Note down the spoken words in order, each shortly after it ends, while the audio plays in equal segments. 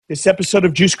This episode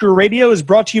of Juice Guru Radio is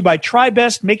brought to you by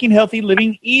TriBest, making healthy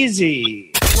living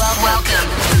easy. Welcome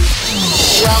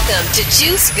to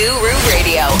Juice Guru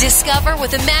Radio. Discover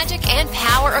what the magic and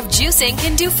power of juicing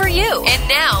can do for you. And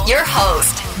now, your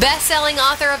host, best-selling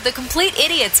author of The Complete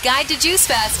Idiot's Guide to Juice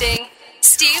Fasting,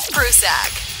 Steve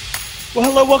Prussack. Well,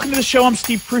 hello, welcome to the show. I'm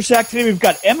Steve Prussack. Today we've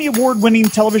got Emmy Award-winning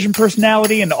television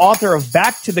personality and author of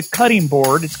Back to the Cutting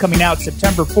Board. It's coming out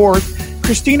September 4th.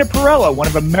 Christina Perello, one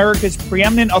of America's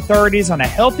preeminent authorities on a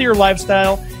healthier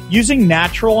lifestyle using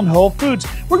natural and whole foods.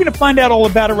 We're going to find out all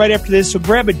about it right after this, so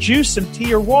grab a juice, some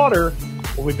tea, or water.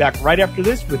 We'll be back right after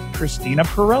this with Christina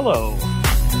Perello.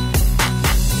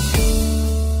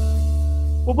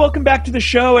 Well, welcome back to the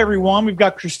show, everyone. We've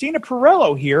got Christina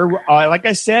Perello here. Like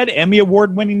I said, Emmy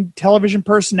Award-winning television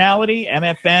personality,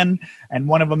 MFN, and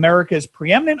one of America's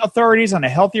preeminent authorities on a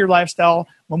healthier lifestyle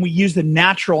when we use the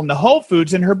natural and the whole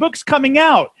foods. And her book's coming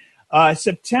out.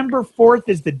 September 4th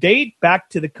is the date. Back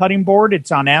to the Cutting Board.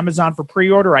 It's on Amazon for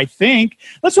pre-order, I think.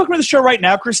 Let's welcome to the show right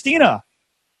now, Christina.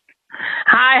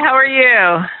 Hi, how are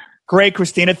you? Great,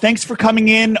 Christina. Thanks for coming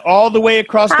in all the way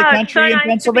across the country in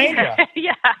Pennsylvania.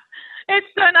 Yeah, it's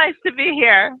so nice to be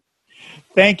here.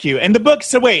 Thank you. And the book,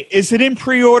 so wait, is it in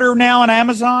pre-order now on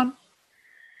Amazon?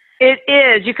 It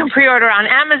is. You can pre-order on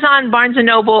Amazon, Barnes &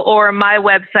 Noble, or my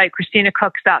website,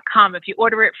 ChristinaCooks.com. If you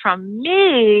order it from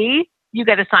me, you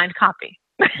get a signed copy.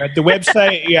 At the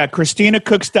website, yeah,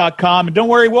 ChristinaCooks.com. And don't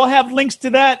worry, we'll have links to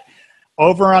that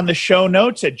over on the show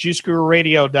notes at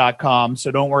JuiceGuruRadio.com.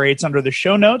 So don't worry, it's under the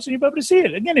show notes and you'll be able to see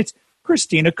it. Again, it's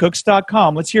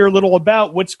ChristinaCooks.com. Let's hear a little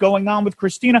about what's going on with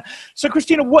Christina. So,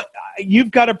 Christina, you've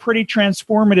got a pretty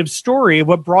transformative story of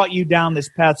what brought you down this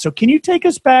path. So can you take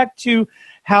us back to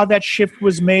how that shift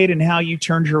was made and how you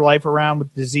turned your life around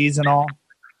with disease and all?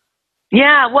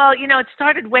 Yeah, well, it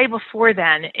started way before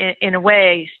then, in a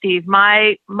way, Steve.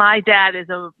 My dad is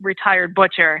a retired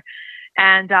butcher,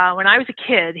 and when I was a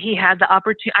kid, he had the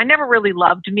opportunity. I never really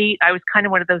loved meat. I was kind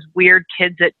of one of those weird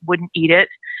kids that wouldn't eat it,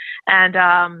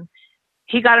 and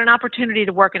he got an opportunity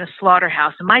to work in a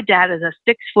slaughterhouse. And my dad is a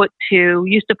 6'2",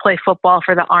 used to play football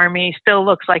for the Army, still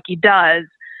looks like he does,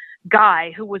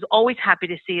 guy who was always happy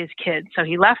to see his kids. So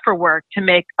he left for work to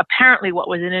make apparently what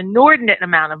was an inordinate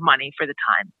amount of money for the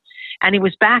time. And he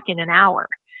was back in an hour.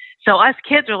 So us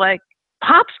kids are like,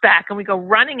 Pop's back. And we go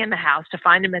running in the house to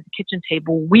find him at the kitchen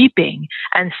table, weeping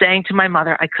and saying to my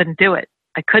mother, I couldn't do it.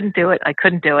 I couldn't do it. I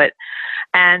couldn't do it.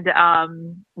 And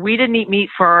we didn't eat meat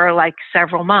for like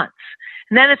several months.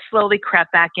 And then it slowly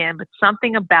crept back in. But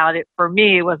something about it for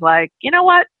me was like, you know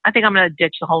what? I think I'm going to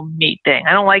ditch the whole meat thing.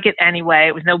 I don't like it anyway.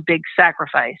 It was no big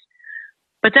sacrifice.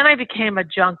 But then I became a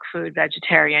junk food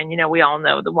vegetarian. We all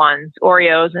know the ones,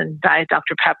 Oreos and Diet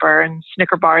Dr. Pepper and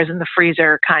Snicker bars in the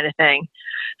freezer kind of thing.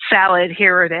 Salad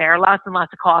here or there, lots and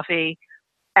lots of coffee.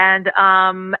 And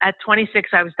at 26,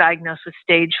 I was diagnosed with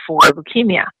stage 4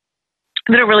 leukemia.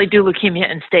 They don't really do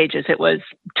leukemia in stages. It was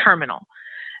terminal.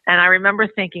 And I remember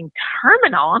thinking,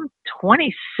 terminal? I'm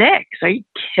 26. Are you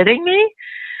kidding me?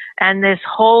 And this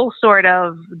whole sort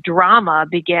of drama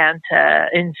began to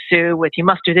ensue with, you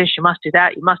must do this, you must do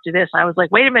that, you must do this. I was like,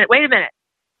 wait a minute.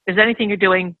 Is anything you're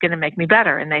doing going to make me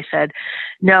better? And they said,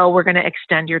 no, we're going to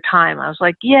extend your time. I was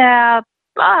like, yeah,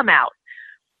 I'm out.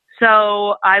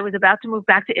 So I was about to move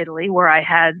back to Italy where I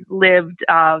had lived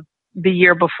the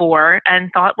year before and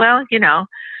thought, well,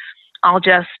 I'll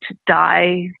just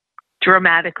die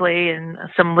dramatically in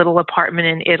some little apartment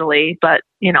in Italy, but,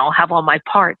 I'll have all my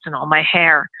parts and all my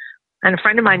hair. And a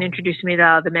friend of mine introduced me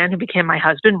to the man who became my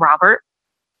husband, Robert,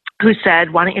 who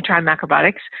said, why don't you try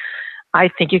macrobiotics? I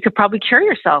think you could probably cure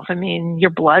yourself. I mean,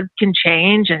 your blood can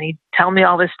change. And he'd tell me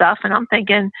all this stuff. And I'm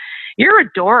thinking, you're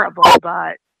adorable,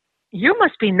 but you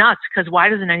must be nuts because why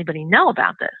doesn't anybody know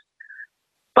about this?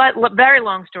 But very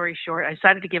long story short, I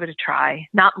decided to give it a try,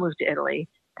 not move to Italy.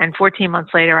 And 14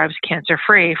 months later, I was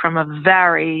cancer-free from a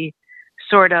very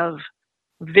sort of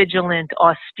vigilant,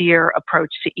 austere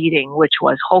approach to eating, which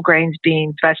was whole grains,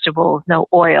 beans, vegetables, no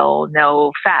oil,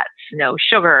 no fats, no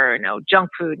sugar, no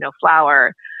junk food, no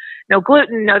flour, no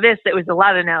gluten, no this. It was a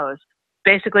lot of no's.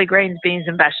 Basically grains, beans,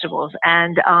 and vegetables.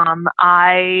 And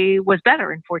I was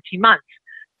better in 14 months.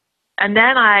 And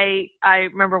then I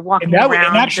remember walking around.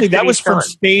 And actually, that was from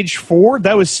stage 4?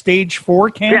 That was stage 4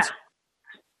 cancer?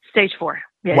 Yeah. Stage 4.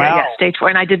 Yeah, wow. Yeah, stage 4.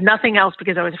 And I did nothing else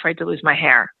because I was afraid to lose my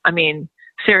hair. I mean,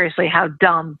 seriously, how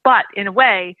dumb. But in a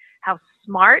way, how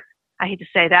smart. I hate to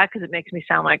say that because it makes me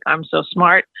sound like I'm so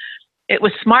smart. It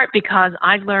was smart because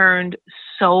I learned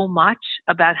so much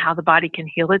about how the body can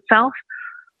heal itself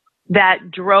that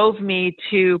drove me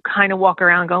to kind of walk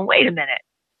around going, wait a minute,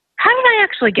 how did I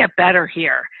actually get better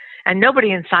here? and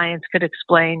nobody in science could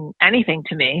explain anything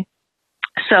to me.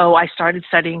 So I started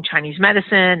studying Chinese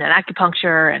medicine and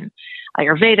acupuncture and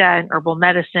Ayurveda and herbal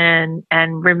medicine,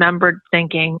 and remembered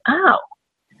thinking, oh,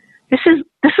 this is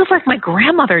like my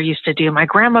grandmother used to do. My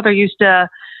grandmother used to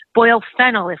boil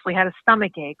fennel if we had a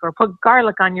stomach ache, or put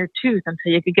garlic on your tooth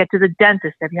until you could get to the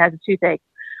dentist if you had a toothache.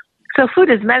 So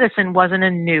food as medicine wasn't a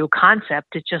new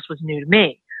concept. It just was new to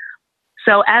me.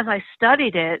 So as I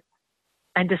studied it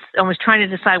and I was trying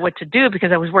to decide what to do,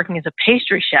 because I was working as a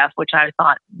pastry chef, which I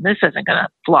thought, this isn't going to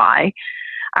fly.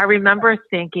 I remember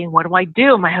thinking, what do I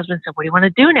do? My husband said, what do you want to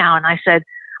do now? And I said,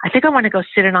 I think I want to go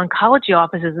sit in oncology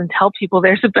offices and tell people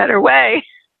there's a better way.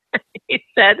 He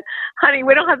said, honey,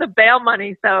 we don't have the bail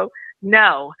money, so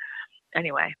no.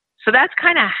 Anyway, so that's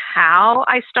kind of how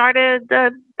I started.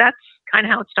 That's kind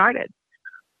of how it started.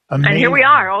 Amazing. And here we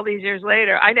are all these years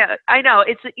later. I know.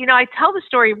 It's, I tell the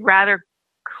story rather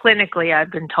clinically,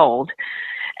 I've been told.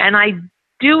 And I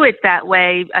do it that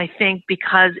way, I think,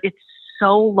 because it's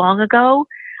so long ago,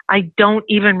 I don't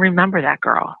even remember that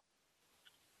girl.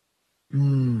 I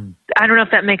don't know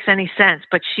if that makes any sense,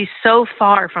 but she's so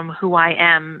far from who I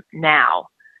am now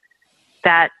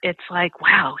that it's like,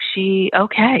 wow,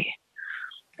 okay.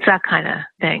 It's that kind of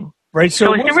thing. Right.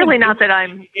 So it's really not that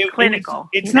I'm clinical.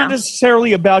 It's not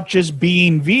necessarily about just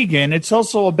being vegan. It's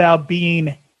also about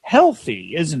being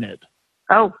healthy, isn't it?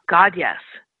 Oh, God, yes.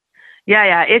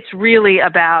 Yeah. It's really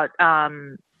about,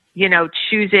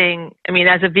 choosing. I mean,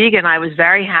 as a vegan, I was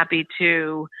very happy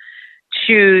to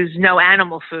choose no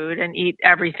animal food and eat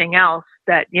everything else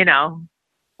that,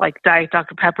 like Diet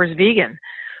Dr. Pepper's vegan.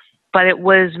 But it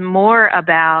was more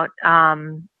about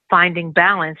finding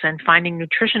balance and finding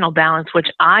nutritional balance, which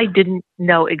I didn't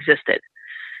know existed,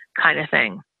 kind of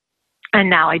thing. And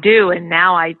now I do. And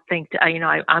now I think,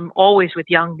 I'm always with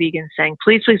young vegans saying,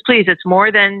 please, please, please, it's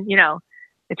more than,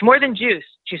 it's more than juice.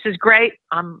 Juice is great.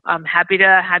 I'm happy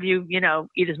to have you,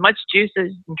 eat as much juice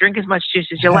and drink as much juice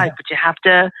as you like, but you have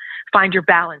to find your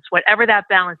balance. Whatever that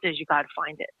balance is, you got to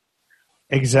find it.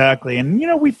 Exactly. And,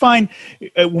 we find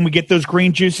when we get those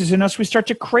green juices in us, we start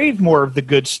to crave more of the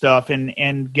good stuff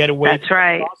and get away from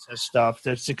the processed stuff.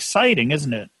 That's exciting,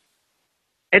 isn't it?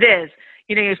 It is.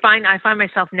 I find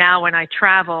myself now when I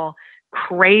travel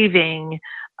craving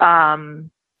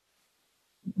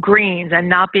greens and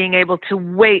not being able to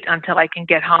wait until I can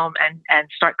get home and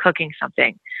start cooking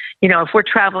something. If we're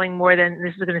traveling more than,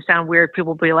 this is going to sound weird,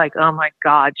 people will be like, oh my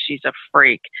God, she's a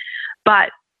freak. But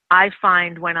I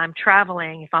find when I'm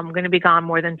traveling, if I'm going to be gone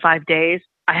more than 5 days,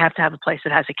 I have to have a place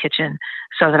that has a kitchen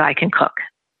so that I can cook.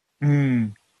 I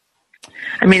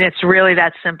mean, it's really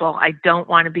that simple. I don't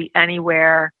want to be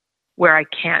anywhere where I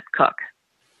can't cook.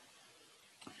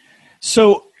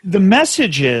 So the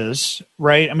message is,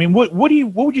 right? I mean, what would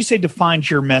you say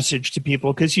defines your message to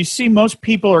people? Because you see most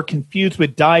people are confused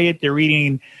with diet. They're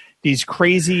eating these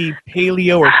crazy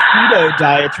paleo or keto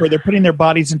diets where they're putting their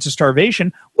bodies into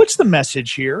starvation. What's the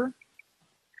message here?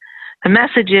 The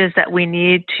message is that we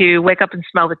need to wake up and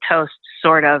smell the toast,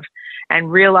 sort of,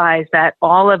 and realize that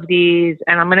all of these,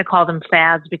 and I'm going to call them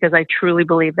fads because I truly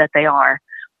believe that they are,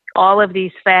 all of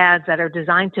these fads that are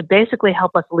designed to basically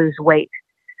help us lose weight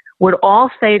would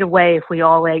all fade away if we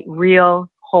all ate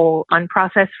real, whole,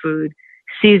 unprocessed food,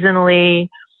 seasonally,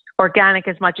 organic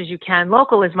as much as you can,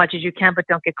 local as much as you can, but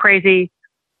don't get crazy,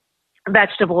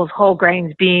 vegetables, whole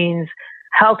grains, beans,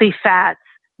 healthy fats,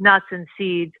 nuts and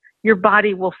seeds. Your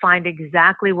body will find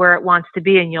exactly where it wants to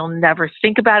be, and you'll never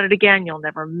think about it again. You'll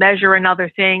never measure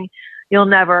another thing. You'll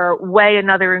never weigh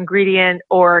another ingredient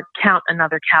or count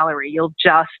another calorie. You'll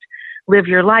just live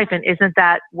your life. And isn't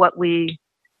that what we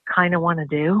kind of want to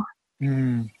do?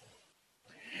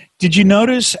 Did you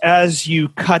notice as you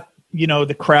cut,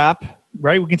 the crap,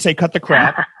 right? We can say cut the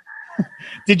crap.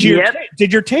 Did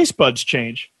your taste buds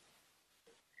change?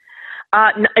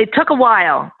 It took a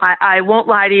while. I won't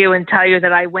lie to you and tell you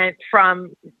that I went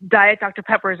from Diet Dr.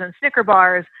 Peppers and Snicker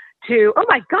bars to, oh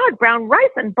my God, brown rice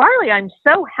and barley. I'm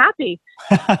so happy.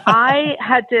 I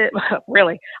had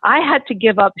to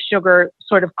give up sugar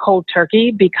sort of cold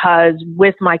turkey because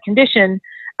with my condition,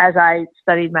 as I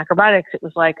studied macrobiotics, it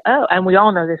was like, oh, and we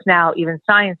all know this now, even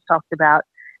science talks about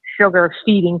sugar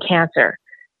feeding cancer.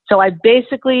 So I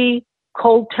basically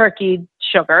cold turkeyed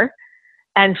sugar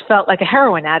and felt like a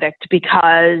heroin addict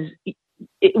because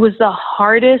it was the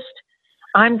hardest,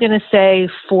 I'm going to say,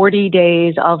 40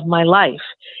 days of my life.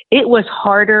 It was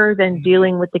harder than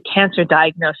dealing with the cancer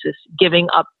diagnosis, giving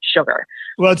up sugar.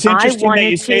 Well, it's interesting that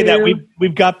you say that.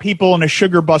 We've got people in a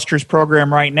Sugar Busters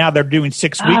program right now. They're doing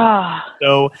 6 weeks.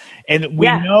 So, and we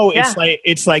know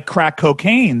it's like crack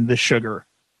cocaine, the sugar.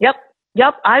 Yep.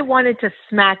 Yep, I wanted to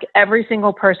smack every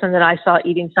single person that I saw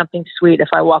eating something sweet if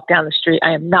I walked down the street.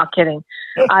 I am not kidding.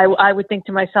 I would think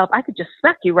to myself, I could just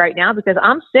smack you right now because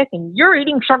I'm sick and you're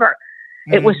eating sugar.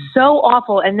 Mm. It was so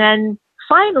awful. And then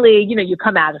finally, you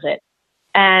come out of it.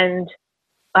 And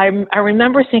I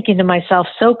remember thinking to myself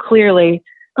so clearly,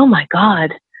 oh my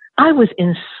God, I was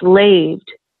enslaved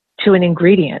to an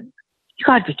ingredient. You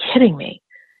gotta be kidding me.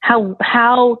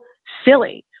 How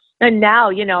silly. And now,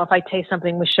 if I taste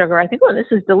something with sugar, I think, oh, this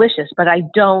is delicious, but I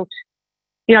don't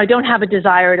have a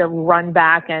desire to run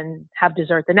back and have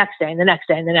dessert the next day and the next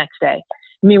day and the next day.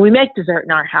 I mean, we make dessert in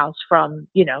our house from,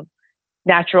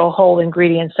 natural whole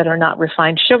ingredients that are not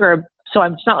refined sugar. So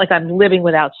it's not like I'm living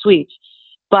without sweets,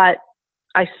 but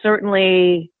I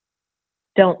certainly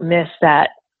don't miss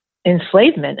that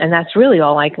enslavement. And that's really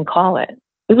all I can call it.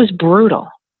 It was brutal.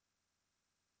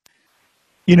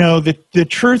 The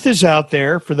truth is out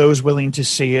there for those willing to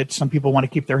see it. Some people want to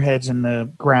keep their heads in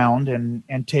the ground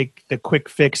and take the quick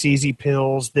fix, easy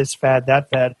pills, this fad, that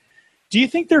fad. Do you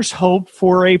think there's hope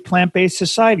for a plant-based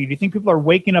society? Do you think people are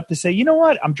waking up to say, you know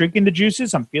what, I'm drinking the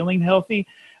juices, I'm feeling healthy.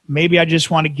 Maybe I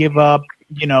just want to give up,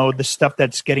 the stuff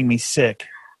that's getting me sick?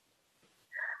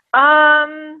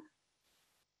 I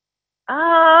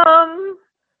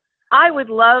would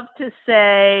love to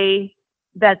say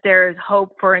that there's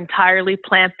hope for entirely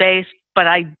plant-based, but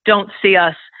I don't see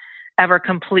us ever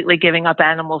completely giving up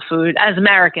animal food, as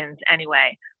Americans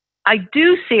anyway. I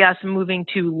do see us moving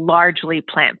to largely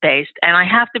plant-based, and I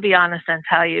have to be honest and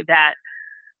tell you that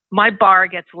my bar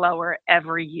gets lower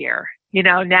every year.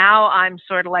 Now I'm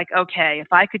sort of like, okay, if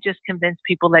I could just convince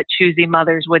people that choosy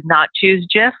mothers would not choose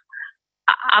Jif,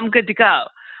 I'm good to go.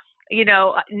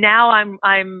 Now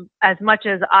I'm as much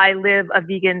as I live a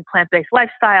vegan plant-based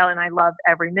lifestyle and I love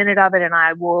every minute of it, and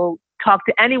I will talk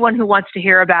to anyone who wants to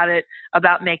hear about it,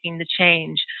 about making the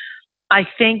change. I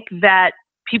think that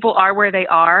people are where they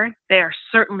are. They are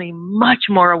certainly much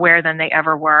more aware than they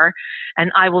ever were.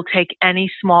 And I will take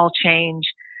any small change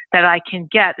that I can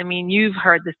get. I mean, you've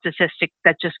heard the statistic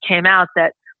that just came out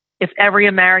that if every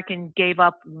American gave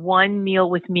up one meal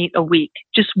with meat a week,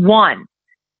 just one,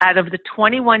 out of the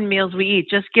 21 meals we eat,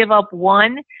 just give up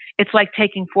one, it's like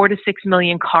taking 4 to 6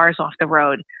 million cars off the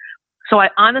road. So I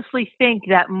honestly think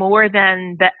that more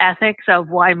than the ethics of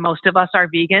why most of us are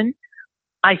vegan,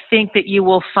 I think that you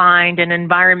will find an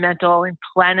environmental and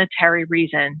planetary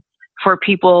reason for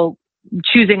people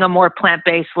choosing a more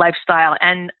plant-based lifestyle.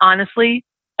 And honestly,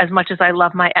 as much as I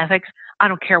love my ethics, I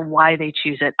don't care why they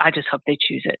choose it. I just hope they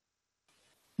choose it.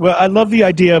 Well, I love the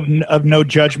idea of no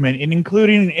judgment, and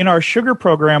including in our sugar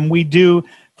program, we do,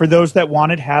 for those that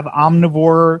want it, have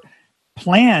omnivore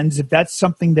plans if that's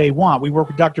something they want. We work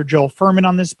with Dr. Joel Furman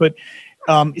on this, but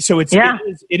so it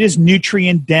is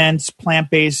nutrient dense,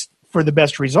 plant-based for the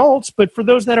best results. But for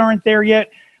those that aren't there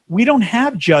yet, we don't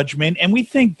have judgment, and we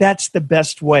think that's the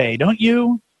best way, don't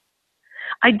you?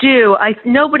 I do.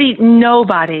 Nobody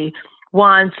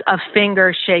wants a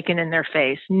finger shaken in their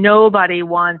face. Nobody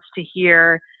wants to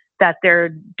hear that they're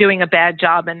doing a bad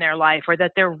job in their life or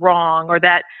that they're wrong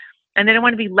and they don't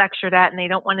want to be lectured at and they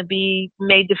don't want to be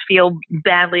made to feel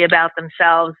badly about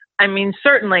themselves. I mean,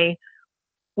 certainly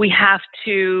we have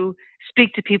to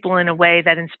speak to people in a way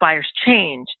that inspires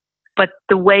change, but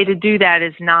the way to do that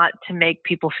is not to make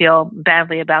people feel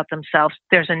badly about themselves.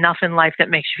 There's enough in life that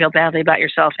makes you feel badly about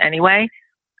yourself anyway.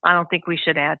 I don't think we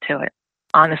should add to it.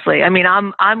 Honestly, I mean,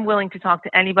 I'm willing to talk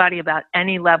to anybody about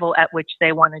any level at which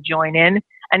they want to join in.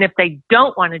 And if they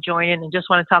don't want to join in and just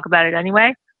want to talk about it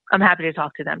anyway, I'm happy to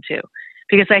talk to them too.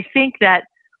 Because I think that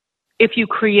if you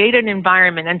create an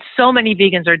environment, and so many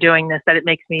vegans are doing this that it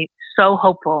makes me so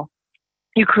hopeful,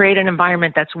 you create an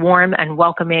environment that's warm and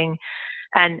welcoming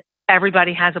and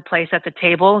everybody has a place at the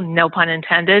table, no pun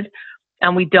intended,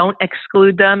 and we don't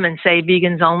exclude them and say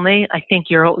vegans only, I think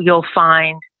you'll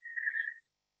find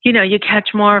you catch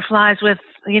more flies with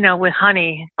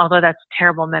honey, although that's a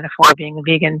terrible metaphor being a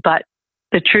vegan. But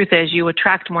the truth is you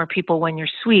attract more people when you're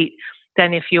sweet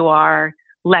than if you are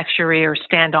lectury or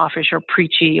standoffish or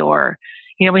preachy or,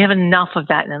 we have enough of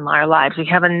that in our lives. We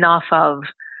have enough of,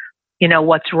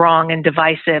 what's wrong and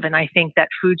divisive. And I think that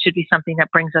food should be something that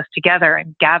brings us together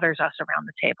and gathers us around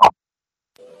the table.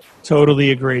 Totally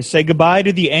agree. Say goodbye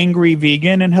to the angry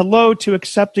vegan and hello to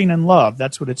accepting and love.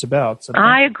 That's what it's about. So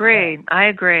I agree.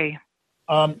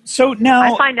 So now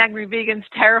I find angry vegans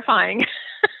terrifying.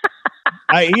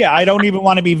 I don't even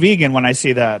want to be vegan when I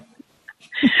see that.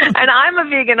 And I'm a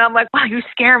vegan. I'm like, wow, you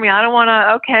scare me. I don't want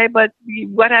to. Okay, but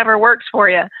whatever works for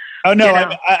you. Oh no,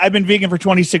 I've been vegan for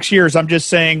 26 years. I'm just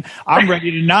saying I'm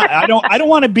ready to not. I don't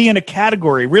want to be in a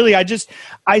category. Really,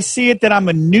 I see it that I'm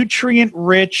a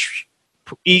nutrient-rich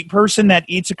person that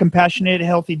eats a compassionate,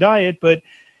 healthy diet, but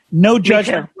no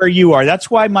judgment where you are.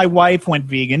 That's why my wife went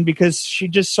vegan, because she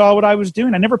just saw what I was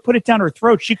doing. I never put it down her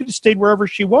throat. She could have stayed wherever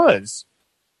she was.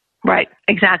 Right,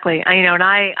 exactly.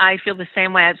 I feel the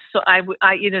same way. It's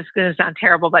going to sound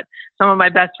terrible, but some of my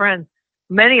best friends,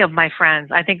 many of my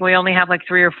friends, I think we only have like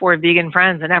 3 or 4 vegan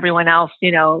friends, and everyone else,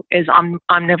 is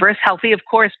omnivorous, healthy, of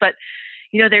course, but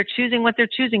they're choosing what they're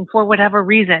choosing for whatever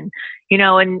reason,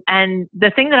 and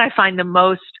the thing that I find the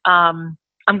most,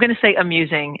 I'm going to say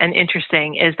amusing and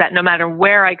interesting, is that no matter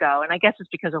where I go, and I guess it's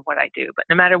because of what I do, but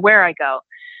no matter where I go,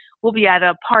 we'll be at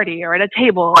a party or at a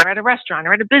table or at a restaurant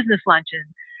or at a business luncheon.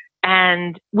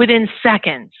 And within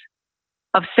seconds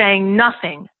of saying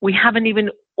nothing, we haven't even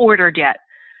ordered yet,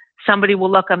 somebody will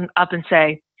look up and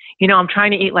say, I'm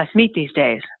trying to eat less meat these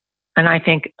days. And I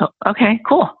think, oh, okay,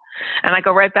 cool. And I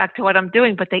go right back to what I'm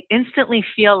doing, but they instantly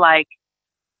feel like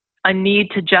a need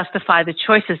to justify the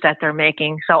choices that they're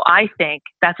making. So I think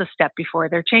that's a step before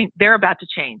they're about to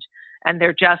change, and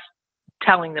they're just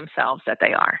telling themselves that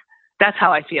they are. That's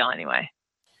how I feel anyway.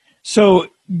 So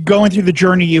going through the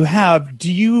journey you have,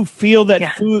 do you feel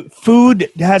that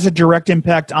food has a direct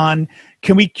impact on,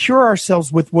 can we cure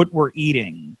ourselves with what we're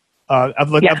eating? Of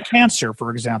cancer,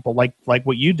 for example, like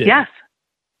what you did? Yes,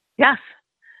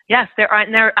 there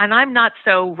are, and I'm not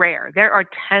so rare. There are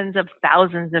tens of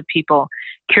thousands of people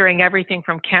curing everything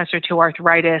from cancer to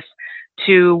arthritis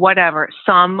to whatever.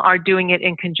 Some are doing it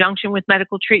in conjunction with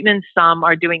medical treatment. Some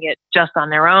are doing it just on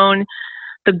their own.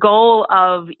 The goal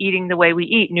of eating the way we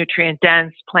eat,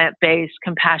 nutrient-dense, plant-based,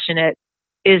 compassionate,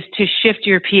 is to shift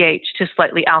your pH to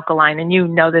slightly alkaline. And you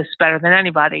know this better than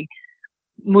anybody.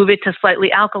 Move it to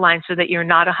slightly alkaline so that you're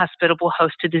not a hospitable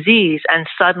host to disease, and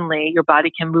suddenly your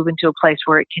body can move into a place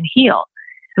where it can heal.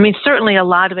 I mean, certainly a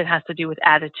lot of it has to do with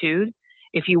attitude.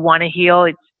 If you want to heal,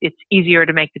 it's easier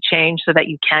to make the change so that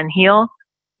you can heal.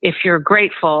 If you're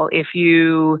grateful, if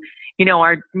you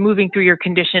are moving through your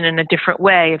condition in a different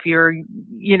way, if you're,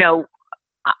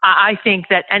 I think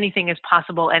that anything is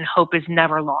possible and hope is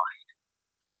never lost.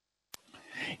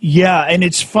 Yeah, and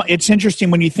it's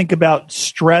interesting when you think about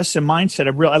stress and mindset.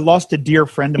 I lost a dear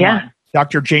friend of mine,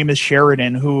 Dr. James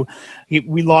Sheridan,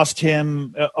 we lost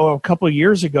him a couple of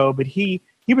years ago, but he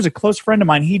was a close friend of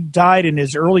mine. He died in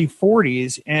his early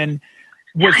 40s and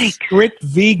was strict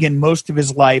vegan most of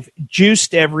his life,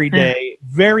 juiced every day,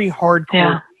 very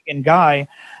hardcore vegan guy.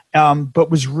 But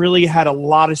had a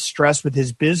lot of stress with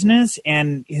his business,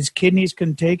 and his kidneys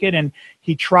couldn't take it. And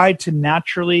he tried to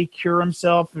naturally cure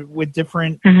himself with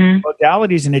different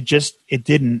modalities, and it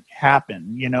didn't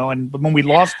happen, and when we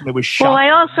lost him, it was shocking.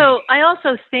 Well, I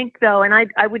also think though, and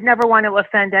I would never want to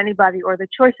offend anybody or the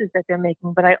choices that they're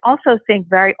making, but I also think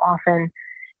very often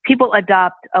people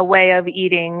adopt a way of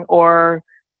eating or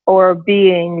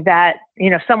being that,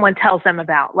 someone tells them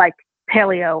about, like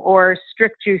paleo or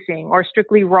strict juicing or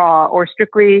strictly raw or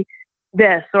strictly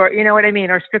this, or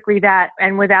or strictly that,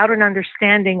 and without an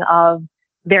understanding of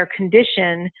their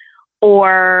condition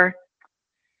or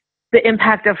the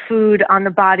impact of food on the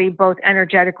body, both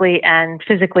energetically and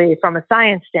physically from a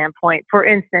science standpoint. For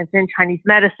instance, in Chinese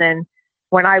medicine,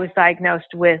 when I was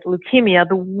diagnosed with leukemia,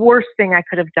 the worst thing I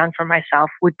could have done for myself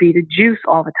would be to juice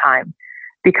all the time,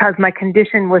 because my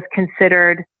condition was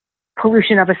considered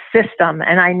pollution of a system,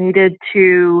 and I needed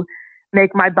to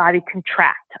make my body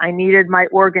contract. I needed my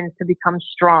organs to become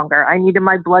stronger. I needed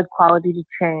my blood quality to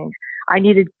change. I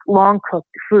needed long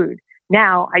cooked food.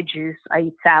 Now I juice, I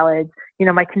eat salads,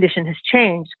 my condition has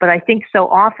changed. But I think so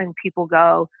often people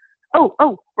go, oh,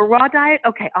 a raw diet?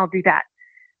 Okay, I'll do that.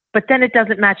 But then it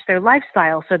doesn't match their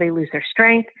lifestyle, so they lose their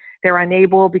strength. They're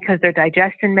unable, because their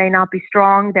digestion may not be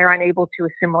strong, they're unable to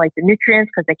assimilate the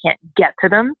nutrients because they can't get to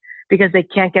them, because they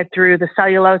can't get through the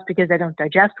cellulose because they don't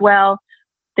digest well.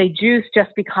 They juice just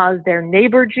because their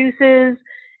neighbor juices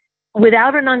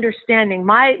without an understanding.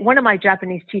 One of my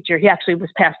Japanese teacher, he actually was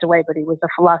passed away, but he was a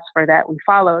philosopher that we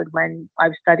followed when I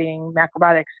was studying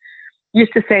macrobiotics,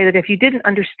 used to say that if you didn't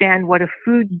understand what a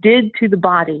food did to the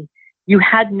body, you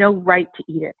had no right to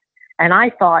eat it. And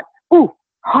I thought, ooh,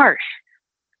 harsh.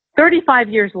 35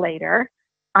 years later,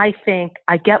 I think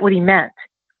I get what he meant.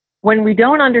 When we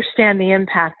don't understand the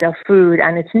impact of food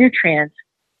and its nutrients,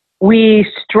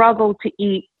 we struggle to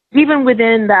eat. Even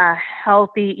within the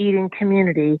healthy eating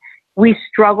community, we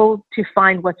struggle to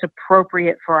find what's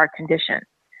appropriate for our condition.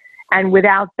 And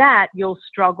without that, you'll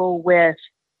struggle with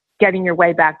getting your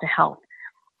way back to health.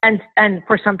 And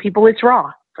for some people, it's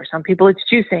raw. For some people, it's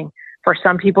juicing. For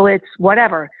some people, it's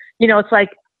whatever. It's like,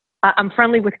 I'm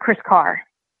friendly with Chris Carr.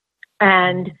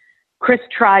 And Chris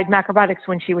tried macrobiotics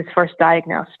when she was first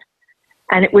diagnosed.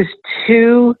 And it was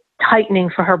too tightening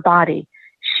for her body.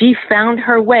 she found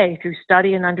her way through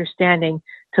study and understanding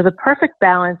to the perfect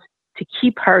balance to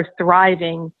keep her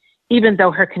thriving, even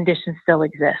though her condition still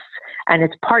exists. And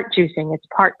it's part juicing, it's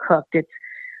part cooked,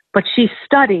 but she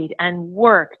studied and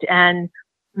worked and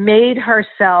made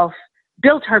herself,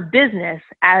 built her business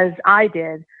as I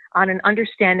did on an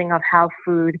understanding of how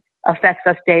food affects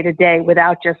us day to day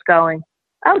without just going,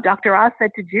 oh, Dr. Oz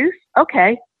said to juice?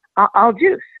 Okay, I'll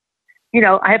juice. You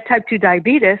know, I have type 2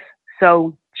 diabetes,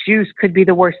 so juice could be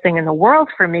the worst thing in the world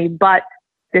for me, but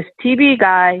this TB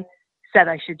guy said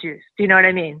I should juice. Do you know what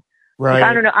I mean? Right. Like,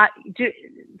 I don't know.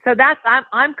 So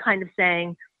I'm kind of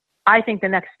saying, I think the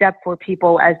next step for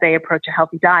people as they approach a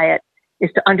healthy diet is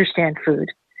to understand food,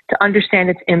 to understand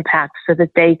its impact so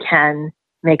that they can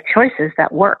make choices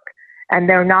that work. And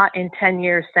they're not in 10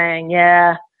 years saying,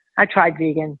 yeah, I tried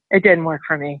vegan. It didn't work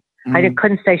for me. I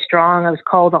couldn't stay strong. I was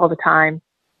cold all the time.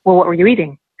 Well, what were you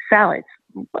eating? Salads.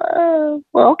 Well,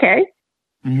 okay.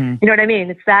 You know what I mean?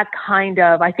 It's that kind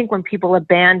of, I think when people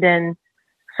abandon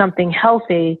something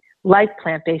healthy, like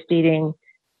plant-based eating,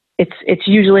 it's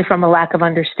usually from a lack of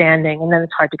understanding, and then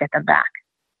it's hard to get them back.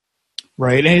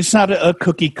 Right. And it's not a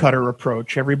cookie cutter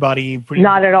approach. Everybody,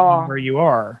 not at all, where you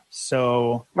are.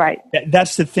 So right.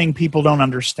 That's the thing people don't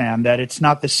understand, that it's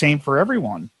not the same for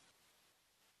everyone.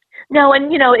 No.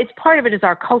 And, you know, it's part of it is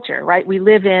our culture, right? We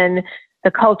live in the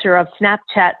culture of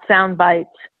Snapchat sound bites,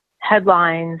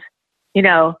 headlines, you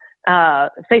know,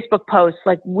 Facebook posts.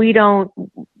 Like we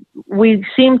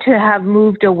seem to have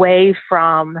moved away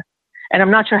from, and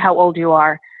I'm not sure how old you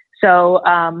are. So,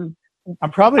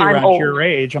 I'm probably around your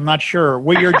age. I'm not sure.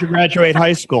 What year did you graduate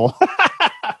high school?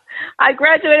 I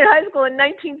graduated high school in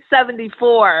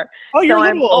 1974. Oh, you're so a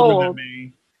little older than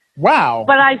me. Wow.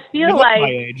 But I feel like my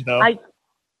age, though.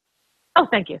 Oh,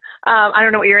 thank you. I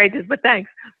don't know what your age is, but thanks.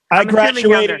 I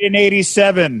graduated in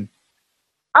 87.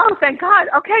 Oh, thank God.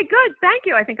 Okay, good. Thank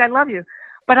you. I think I love you.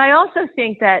 But I also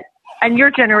think that, and your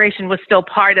generation was still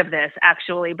part of this,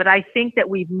 actually, but I think that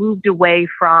we've moved away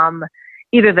from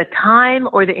either the time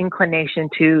or the inclination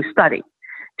to study,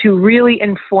 to really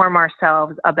inform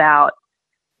ourselves about,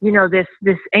 you know,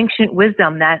 this ancient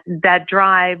wisdom that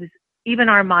drives even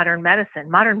our modern medicine.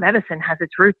 Modern medicine has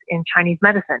its roots in Chinese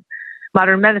medicine.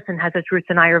 Modern medicine has its roots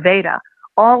in Ayurveda.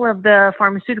 All of the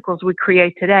pharmaceuticals we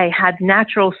create today had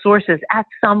natural sources at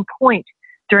some point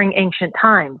during ancient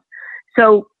times.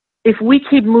 So if we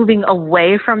keep moving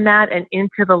away from that and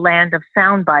into the land of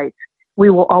sound bites, we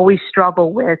will always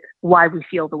struggle with why we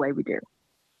feel the way we do.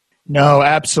 No,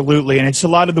 absolutely. And it's a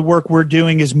lot of the work we're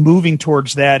doing is moving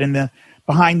towards that. And the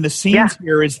behind the scenes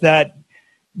here is that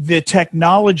the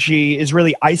technology is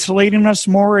really isolating us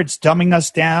more. It's dumbing us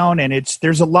down. And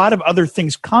there's a lot of other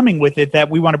things coming with it that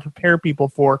we want to prepare people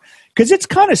for, because it's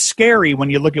kind of scary when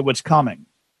you look at what's coming.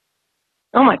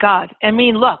 Oh, my God. I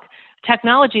mean, look,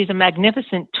 technology is a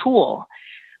magnificent tool,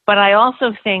 but I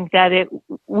also think that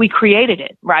we created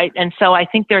it, right? And so I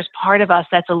think there's part of us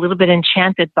that's a little bit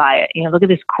enchanted by it. You know, look at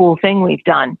this cool thing we've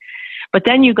done. But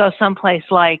then you go someplace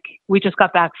like,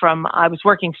 I was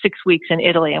working 6 weeks in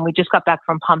Italy, and we just got back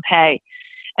from Pompeii.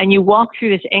 And you walk through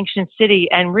this ancient city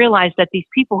and realize that these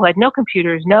people who had no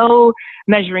computers, no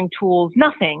measuring tools,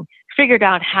 nothing, figured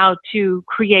out how to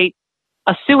create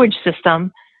a sewage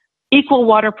system, equal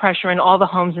water pressure in all the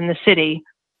homes in the city,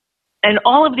 and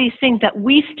all of these things that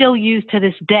we still use to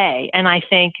this day. And I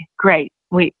think, great,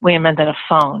 we invented a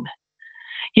phone.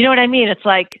 You know what I mean? It's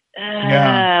like,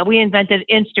 we invented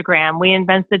Instagram, we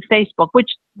invented Facebook, which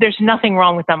there's nothing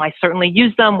wrong with them. I certainly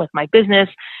use them with my business.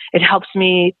 It helps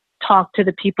me talk to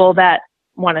the people that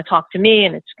want to talk to me,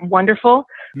 and it's wonderful.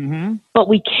 Mm-hmm. But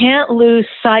we can't lose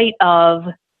sight of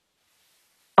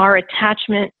our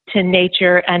attachment to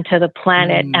nature and to the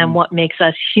planet and what makes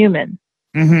us human.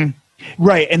 Mm-hmm.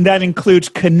 Right. And that includes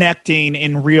connecting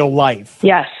in real life.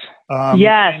 Yes.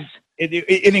 Yes.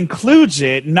 It includes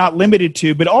it, not limited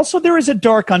to, but also there is a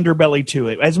dark underbelly to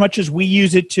it. As much as we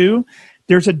use it too,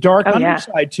 there's a dark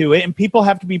underside to it, and people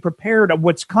have to be prepared of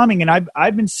what's coming. And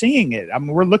I've been seeing it.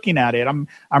 We're looking at it. I'm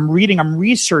reading. I'm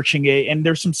researching it, and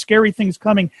there's some scary things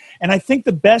coming. And I think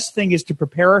the best thing is to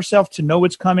prepare ourselves to know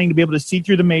what's coming, to be able to see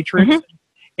through the matrix,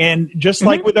 and just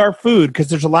like with our food, because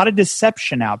there's a lot of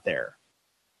deception out there.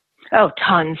 Oh,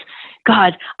 tons.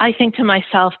 God, I think to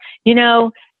myself, you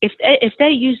know, if they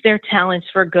use their talents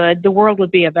for good, the world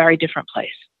would be a very different place.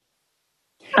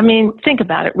 I mean, think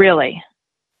about it, really.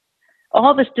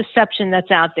 All this deception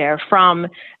that's out there, from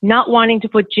not wanting to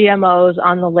put GMOs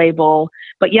on the label,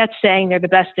 but yet saying they're the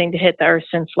best thing to hit the earth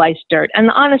since sliced dirt. And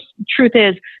the honest truth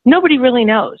is, nobody really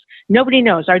knows. Nobody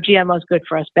knows, are GMOs good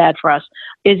for us, bad for us?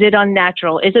 Is it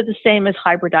unnatural? Is it the same as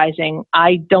hybridizing?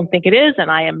 I don't think it is,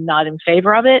 and I am not in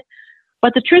favor of it.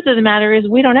 But the truth of the matter is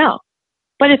we don't know.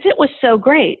 But if it was so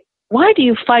great, why do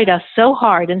you fight us so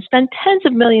hard and spend tens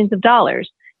of millions of dollars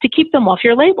to keep them off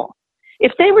your label?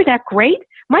 If they were that great,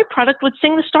 my product would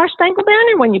sing the Star-Spangled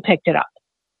Banner when you picked it up.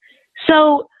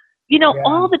 So,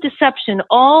 all the deception,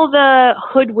 all the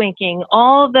hoodwinking,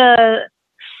 all the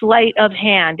sleight of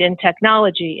hand in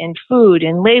technology and food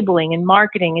and labeling and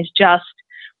marketing is just,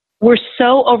 we're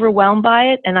so overwhelmed by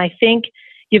it. And I think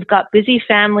you've got busy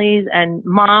families and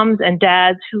moms and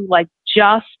dads who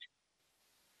just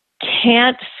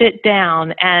can't sit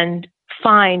down and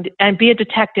find and be a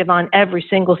detective on every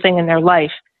single thing in their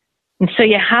life. And so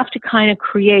you have to kind of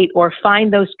create or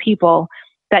find those people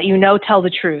that tell the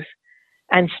truth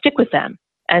and stick with them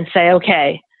and say,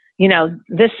 okay,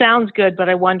 this sounds good, but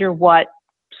I wonder what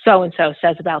so-and-so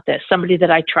says about this, somebody that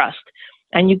I trust.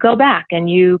 And you go back and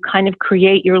you kind of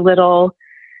create your little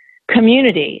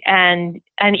community. And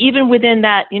even within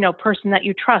that, person that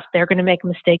you trust, they're going to make a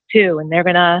mistake too. And they're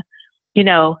going to,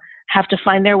 have to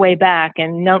find their way back,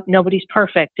 and nobody's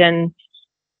perfect.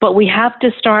 But we have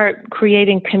to start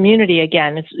creating community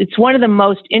again. It's one of the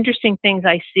most interesting things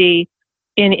I see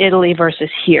in Italy versus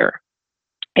here,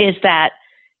 is that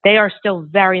they are still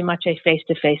very much a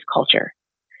face-to-face culture.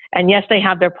 And yes, they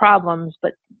have their problems,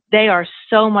 but they are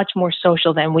so much more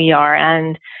social than we are.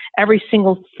 And every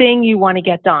single thing you want to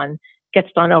get done gets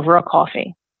done over a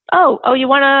coffee. Oh, you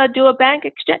want to do a bank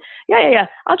exchange? Yeah.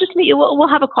 I'll just meet you. We'll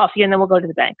have a coffee and then we'll go to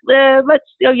the bank.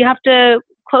 You have to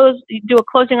do a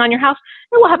closing on your house,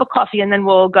 and we'll have a coffee and then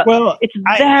we'll go. Well, it's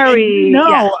very,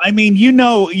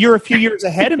 you're a few years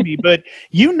ahead of me, but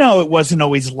it wasn't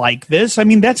always like this. I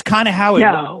mean, that's kind of how it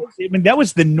was. I mean, that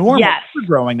was the norm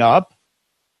growing up.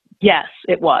 Yes,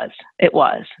 it was.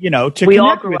 We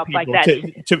all grew up like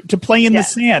that. To play in the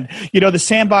sand. The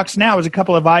sandbox now is a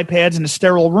couple of iPads in a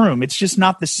sterile room. It's just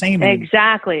not the same anymore.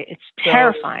 Exactly. It's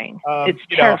terrifying. It's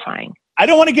terrifying. I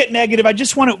don't want to get negative. I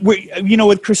just want to,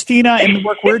 with Christina and the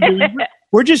work we're doing,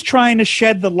 we're just trying to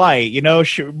shed the light,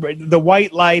 the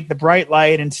white light, the bright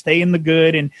light, and stay in the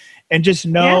good and just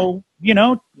know,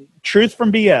 truth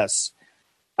from BS.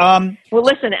 Well,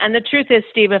 listen, and the truth is,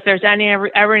 Steve, if there's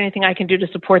ever anything I can do to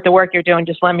support the work you're doing,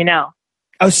 just let me know.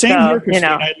 Oh, same here,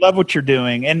 Christina. I love what you're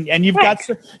doing. And you've got,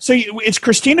 it's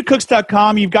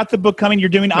ChristinaCooks.com. You've got the book coming. You're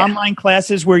doing online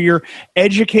classes where you're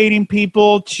educating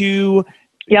people to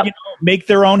make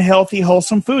their own healthy,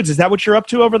 wholesome foods. Is that what you're up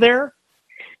to over there?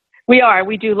 We are.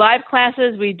 We do live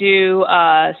classes. We do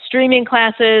streaming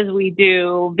classes. We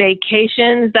do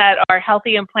vacations that are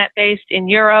healthy and plant-based in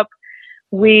Europe.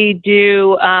 We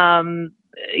do,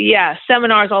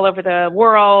 seminars all over the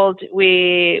world.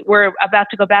 We're about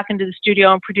to go back into the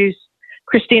studio and produce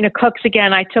Christina Cooks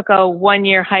again. I took a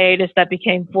 1-year hiatus that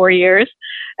became 4 years,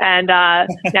 and now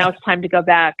it's time to go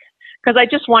back because I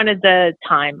just wanted the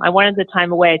time. I wanted the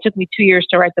time away. It took me 2 years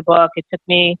to write the book.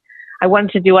 I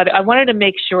wanted to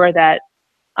make sure that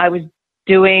I was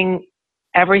doing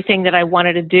everything that I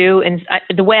wanted to do and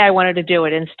the way I wanted to do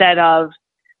it, instead of,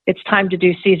 it's time to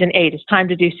do season 8. It's time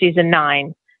to do season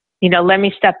 9. Let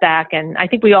me step back. And I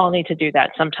think we all need to do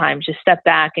that sometimes. Just step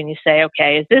back and you say,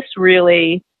 okay, is this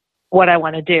really what I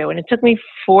want to do? And it took me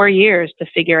 4 years to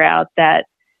figure out that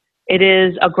it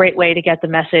is a great way to get the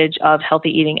message of healthy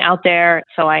eating out there.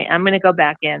 So I am going to go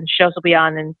back in. Shows will be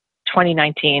on in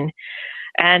 2019.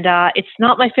 And it's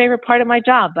not my favorite part of my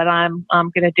job, but I'm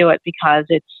going to do it because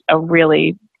it's a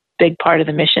really big part of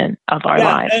the mission of our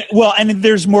lives. And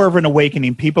there's more of an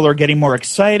awakening. People are getting more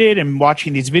excited and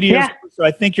watching these videos. Yeah. So I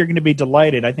think you're going to be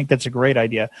delighted. I think that's a great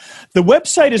idea. The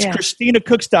website is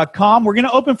ChristinaCooks.com. We're going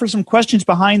to open for some questions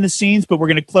behind the scenes, but we're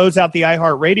going to close out the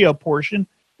iHeartRadio portion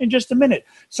in just a minute.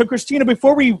 So Christina,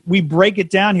 before we break it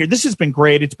down here, this has been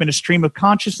great. It's been a stream of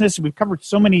consciousness. We've covered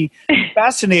so many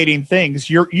fascinating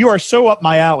things. You are so up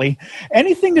my alley.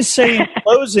 Anything to say in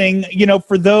closing,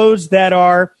 for those that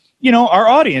are, our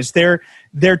audience, they're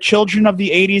children of the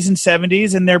 80s and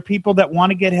 70s, and they're people that want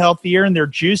to get healthier and they're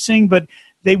juicing, but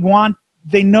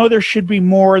they know there should be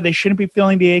more. They shouldn't be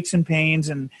feeling the aches and pains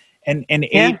and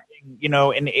aging,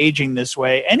 and aging this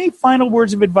way. Any final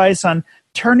words of advice on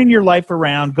turning your life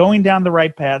around, going down the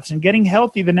right paths, and getting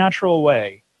healthy the natural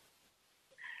way?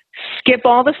 Skip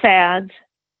all the fads,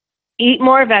 eat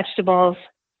more vegetables,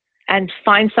 and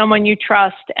find someone you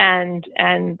trust and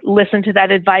listen to that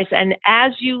advice. And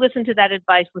as you listen to that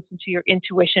advice, listen to your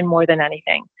intuition more than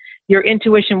anything. Your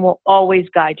intuition will always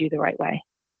guide you the right way.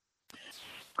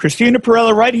 Christina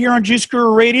Perrella right here on Juice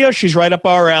Guru Radio. She's right up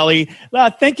our alley.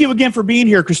 Thank you again for being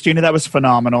here, Christina. That was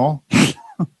phenomenal.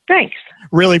 Thanks.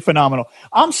 Really phenomenal.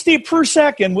 I'm Steve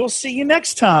Prussack, and we'll see you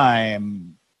next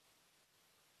time.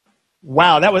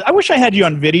 Wow, I wish I had you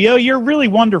on video. You're really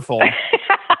wonderful.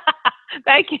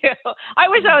 Thank you. I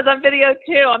wish I was on video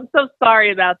too. I'm so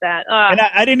sorry about that. And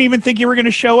I didn't even think you were going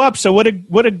to show up. So what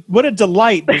a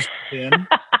delight this has been.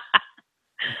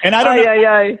 And I don't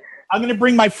know. I'm going to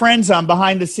bring my friends on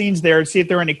behind the scenes there and see if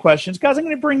there are any questions. Guys, I'm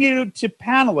going to bring you to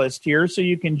panelists here so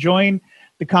you can join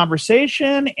the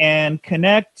conversation and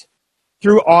connect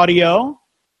through audio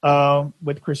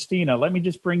with Christina. Let me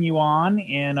just bring you on,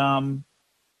 and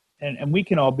we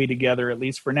can all be together, at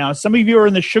least for now. Some of you are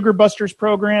in the Sugar Busters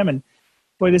program, and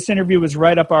boy, this interview was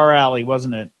right up our alley,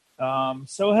 wasn't it?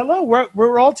 So hello,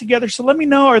 we're all together. So let me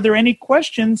know, are there any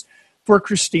questions for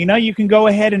Christina? You can go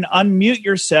ahead and unmute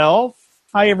yourself.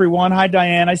 Hi, everyone. Hi,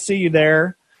 Diane. I see you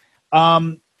there.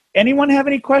 Anyone have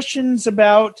any questions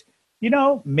about,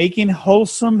 making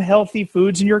wholesome, healthy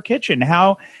foods in your kitchen?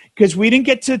 How? Because we didn't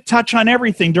get to touch on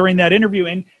everything during that interview.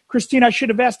 And Christina, I should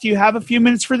have asked, do you have a few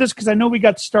minutes for this? Because I know we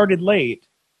got started late.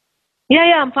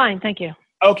 Yeah, I'm fine. Thank you.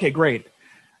 Okay, great.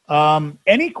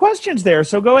 Any questions there?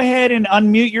 So go ahead and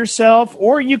unmute yourself,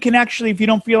 or you can actually, if you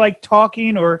don't feel like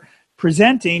talking or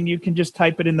presenting, you can just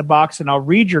type it in the box and I'll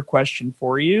read your question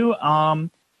for you.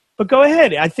 But go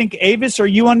ahead. I think, Avis, are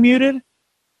you unmuted?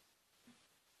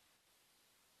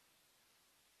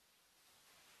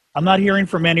 I'm not hearing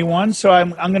from anyone, so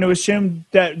I'm going to assume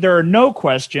that there are no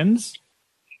questions.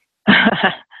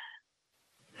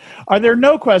 Are there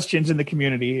no questions in the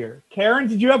community here? Karen,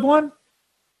 did you have one?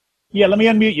 Yeah, let me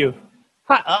unmute you.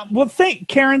 Hi,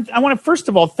 Karen, I want to first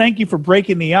of all thank you for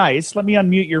breaking the ice. Let me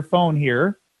unmute your phone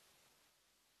here.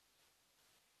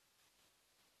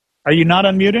 Are you not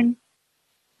unmuting?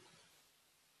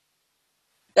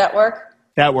 That work?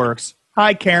 That works.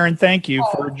 Hi, Karen. Thank you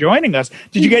for joining us.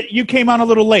 You came on a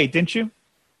little late, didn't you?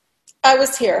 I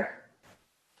was here.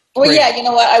 Well, Great. Yeah, you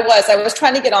know what? I was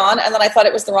trying to get on, and then I thought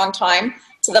it was the wrong time.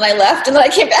 So then I left, and then I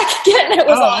came back again, and it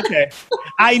was on. Okay.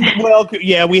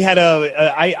 We had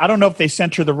I don't know if they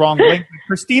sent her the wrong link.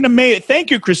 Christina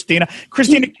thank you, Christina.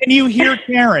 Christina, can you hear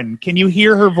Karen? Can you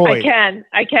hear her voice?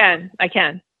 I can.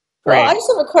 Great. Well, I just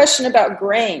have a question about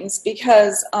grains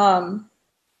because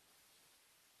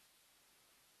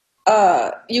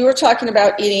you were talking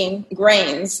about eating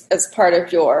grains as part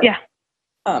of your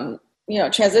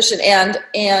transition,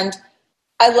 and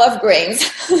I love grains.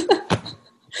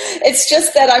 It's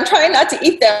just that I'm trying not to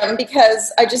eat them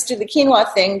because I just do the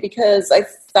quinoa thing because I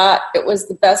thought it was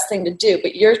the best thing to do.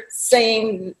 But you're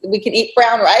saying we can eat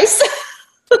brown rice?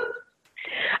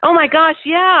 Oh my gosh,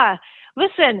 yeah.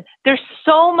 Listen, there's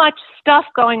so much stuff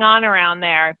going on around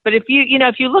there. But if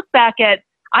you look back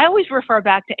I always refer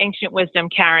back to ancient wisdom,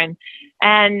 Karen,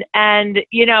 and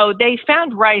they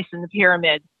found rice in the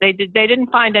pyramids. They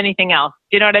didn't find anything else.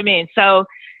 You know what I mean? So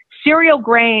cereal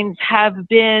grains have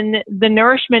been the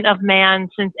nourishment of man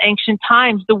since ancient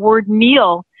times. The word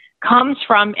meal comes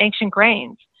from ancient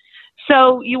grains.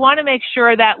 So you want to make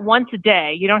sure that once a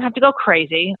day, you don't have to go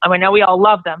crazy. I know we all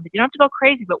love them, but you don't have to go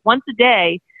crazy. But once a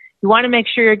day, you want to make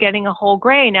sure you're getting a whole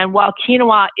grain. And while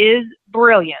quinoa is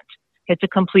brilliant, it's a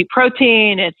complete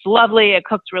protein, it's lovely, it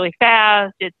cooks really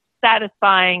fast, it's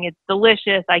satisfying, it's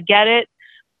delicious, I get it.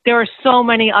 There are so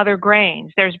many other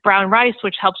grains. There's brown rice,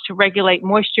 which helps to regulate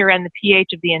moisture and the pH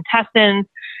of the intestines.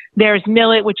 There's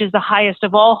millet, which is the highest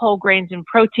of all whole grains in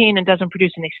protein and doesn't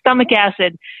produce any stomach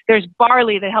acid. There's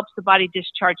barley that helps the body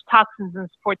discharge toxins and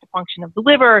support the function of the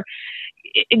liver.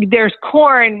 There's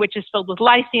corn, which is filled with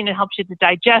lysine and helps you to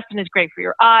digest and is great for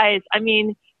your eyes. I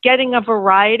mean, getting a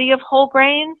variety of whole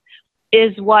grains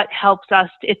is what helps us.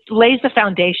 It lays the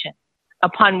foundation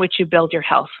upon which you build your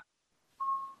health.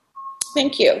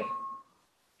 Thank you.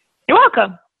 You're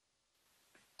welcome.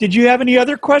 Did you have any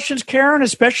other questions, Karen,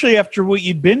 especially after what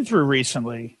you'd been through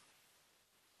recently?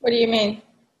 What do you mean?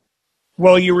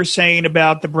 Well, you were saying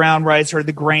about the brown rice or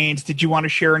the grains. Did you want to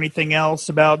share anything else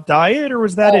about diet, or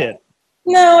was that it?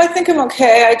 No, I think I'm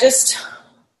okay.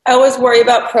 I always worry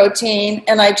about protein,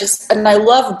 and I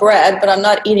love bread, but I'm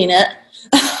not eating it.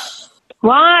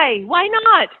 Why? Why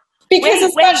not? Because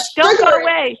it's not don't sugar. go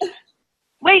away.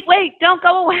 Wait, don't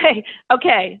go away.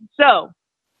 Okay, so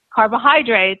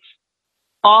carbohydrates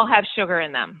all have sugar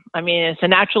in them. I mean, it's a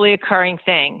naturally occurring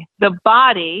thing. The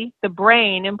body, the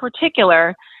brain in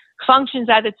particular, functions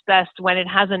at its best when it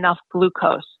has enough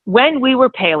glucose. When we were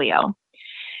paleo,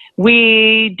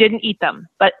 we didn't eat them.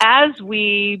 But as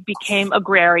we became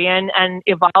agrarian and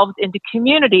evolved into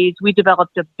communities, we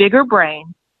developed a bigger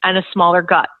brain and a smaller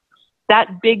gut.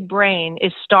 That big brain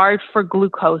is starved for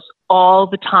glucose all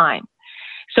the time.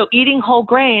 So eating whole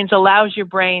grains allows your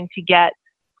brain to get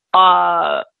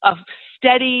a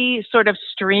steady sort of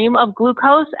stream of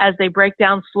glucose as they break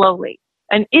down slowly.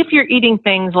 And if you're eating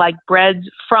things like breads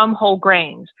from whole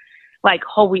grains, like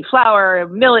whole wheat flour,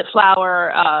 millet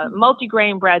flour,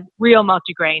 multigrain bread, real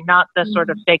multigrain, not the sort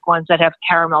of fake ones that have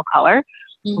caramel color.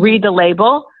 Read the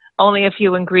label, only a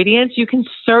few ingredients. You can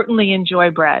certainly enjoy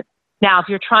bread. Now, if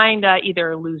you're trying to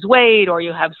either lose weight or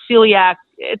you have celiac,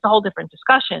 it's a whole different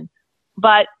discussion.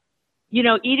 But, you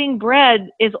know, eating bread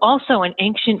is also an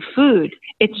ancient food.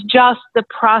 It's just the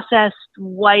processed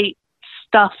white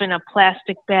stuff in a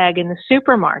plastic bag in the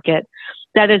supermarket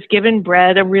that has given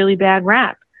bread a really bad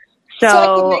rap.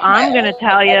 So I'm going to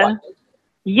tell you,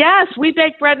 yes, we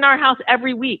bake bread in our house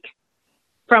every week.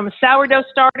 From a sourdough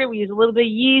starter, we use a little bit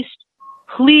of yeast.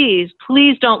 Please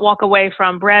don't walk away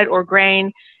from bread or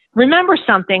grain. Remember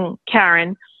something,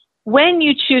 Karen, when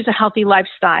you choose a healthy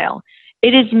lifestyle,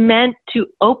 it is meant to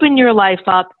open your life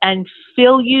up and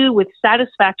fill you with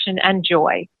satisfaction and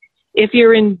joy. If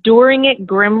you're enduring it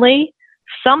grimly,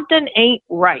 something ain't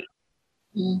right.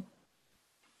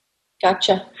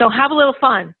 Gotcha. So have a little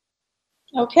fun.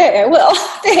 Okay, I will.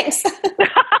 Thanks.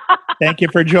 Thank you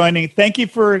for joining. Thank you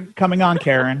for coming on,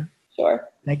 Karen. Sure.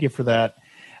 Thank you for that.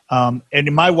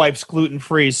 And my wife's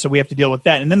gluten-free, so we have to deal with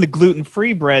that. And then the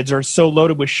gluten-free breads are so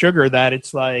loaded with sugar that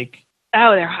it's like...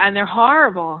 Oh, they're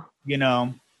horrible. You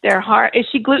know. They're hard. Is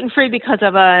she gluten-free because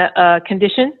of a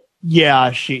condition?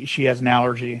 Yeah, she has an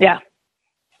allergy. Yeah.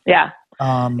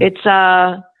 It's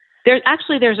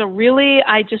there's a really,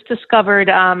 I just discovered,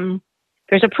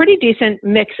 there's a pretty decent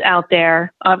mix out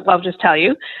there. I'll just tell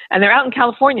you, and they're out in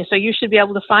California, so you should be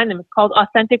able to find them. It's called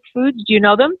Authentic Foods. Do you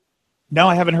know them? No,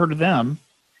 I haven't heard of them.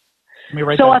 Let me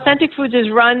write So that Authentic Foods is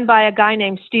run by a guy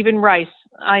named Stephen Rice.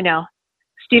 I know.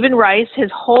 Stephen Rice,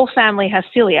 his whole family has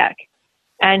celiac,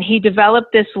 and he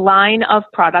developed this line of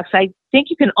products. I think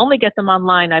you can only get them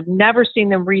online. I've never seen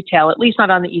them retail, at least not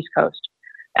on the East Coast.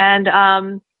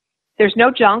 And there's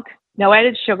no junk, no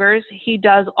added sugars. He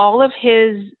does all of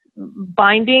his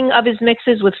binding of his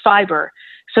mixes with fiber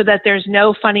so that there's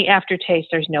no funny aftertaste.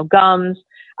 There's no gums.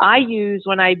 I use,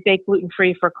 when I bake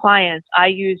gluten-free for clients, I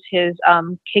use his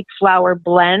cake flour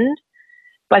blend.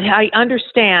 But I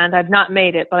understand, I've not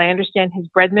made it, but I understand his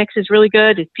bread mix is really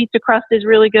good. His pizza crust is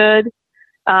really good.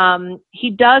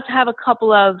 He does have a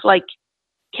couple of like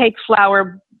cake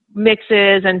flour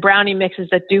mixes and brownie mixes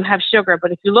that do have sugar.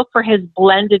 But if you look for his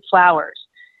blended flours,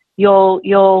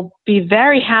 you'll be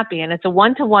very happy. And it's a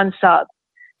 1-to-1 sub.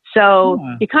 So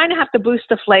you kind of have to boost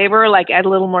the flavor, like add a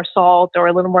little more salt or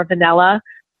a little more vanilla.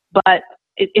 But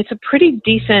it's a pretty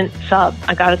decent sub,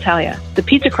 I got to tell you. The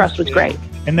pizza crust was great.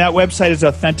 And that website is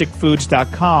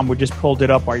authenticfoods.com. We just pulled it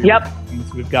up while you're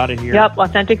so we've got it here. Yep,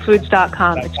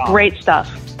 authenticfoods.com. It's great stuff.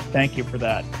 Thank you for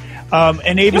that.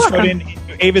 And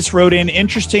Avis wrote in,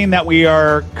 interesting that we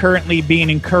are currently being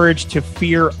encouraged to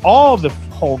fear all the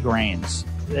whole grains,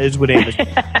 is what Avis wrote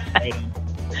in.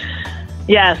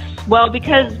 Yes. Well,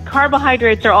 because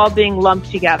carbohydrates are all being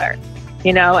lumped together,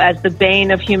 you know, as the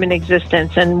bane of human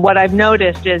existence. And what I've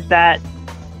noticed is that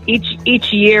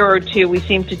each year or two, we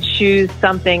seem to choose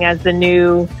something as the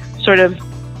new sort of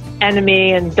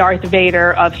enemy and Darth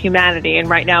Vader of humanity. And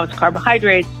right now it's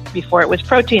carbohydrates. Before it was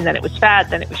protein, then it was fat,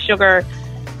 then it was sugar,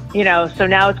 you know, so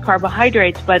now it's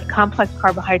carbohydrates. But complex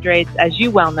carbohydrates, as you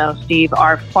well know, Steve,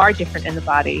 are far different in the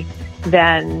body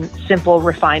than simple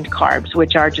refined carbs,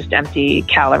 which are just empty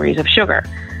calories of sugar.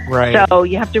 Right. So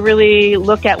you have to really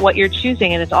look at what you're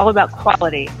choosing, and it's all about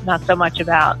quality, not so much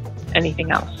about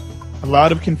anything else. A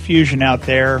lot of confusion out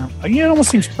there. It almost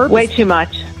seems purposeful. Way too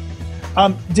much.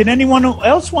 Did anyone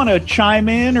else want to chime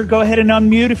in or go ahead and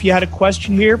unmute if you had a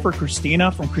question here for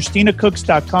Christina from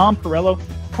ChristinaCooks.com? Corello,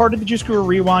 part of the Juice Guru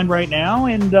Rewind right now,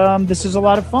 and this is a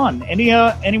lot of fun.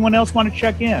 Anyone else want to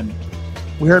check in?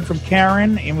 We heard from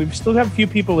Karen, and we still have a few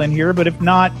people in here, but if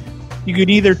not, you could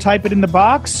either type it in the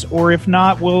box, or if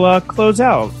not, we'll close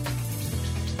out.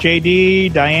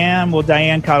 JD, Diane,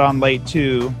 Diane got on late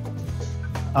too.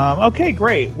 Okay,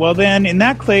 great. Well, then, in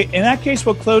that case,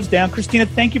 we'll close down. Christina,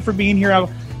 thank you for being here.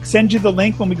 I'll send you the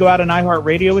link when we go out on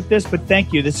iHeartRadio with this, but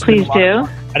thank you. Please do.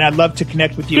 And I'd love to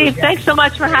connect with you. Steve, thanks so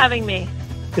much for having me.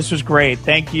 This was great.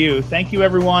 Thank you. Thank you,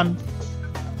 everyone.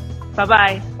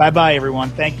 Bye-bye. Bye-bye, everyone.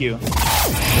 Thank you.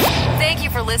 Thank you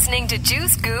for listening to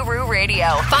Juice Guru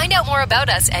Radio. Find out more about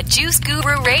us at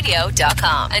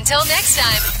juicegururadio.com. Until next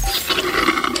time,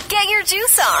 get your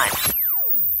juice on.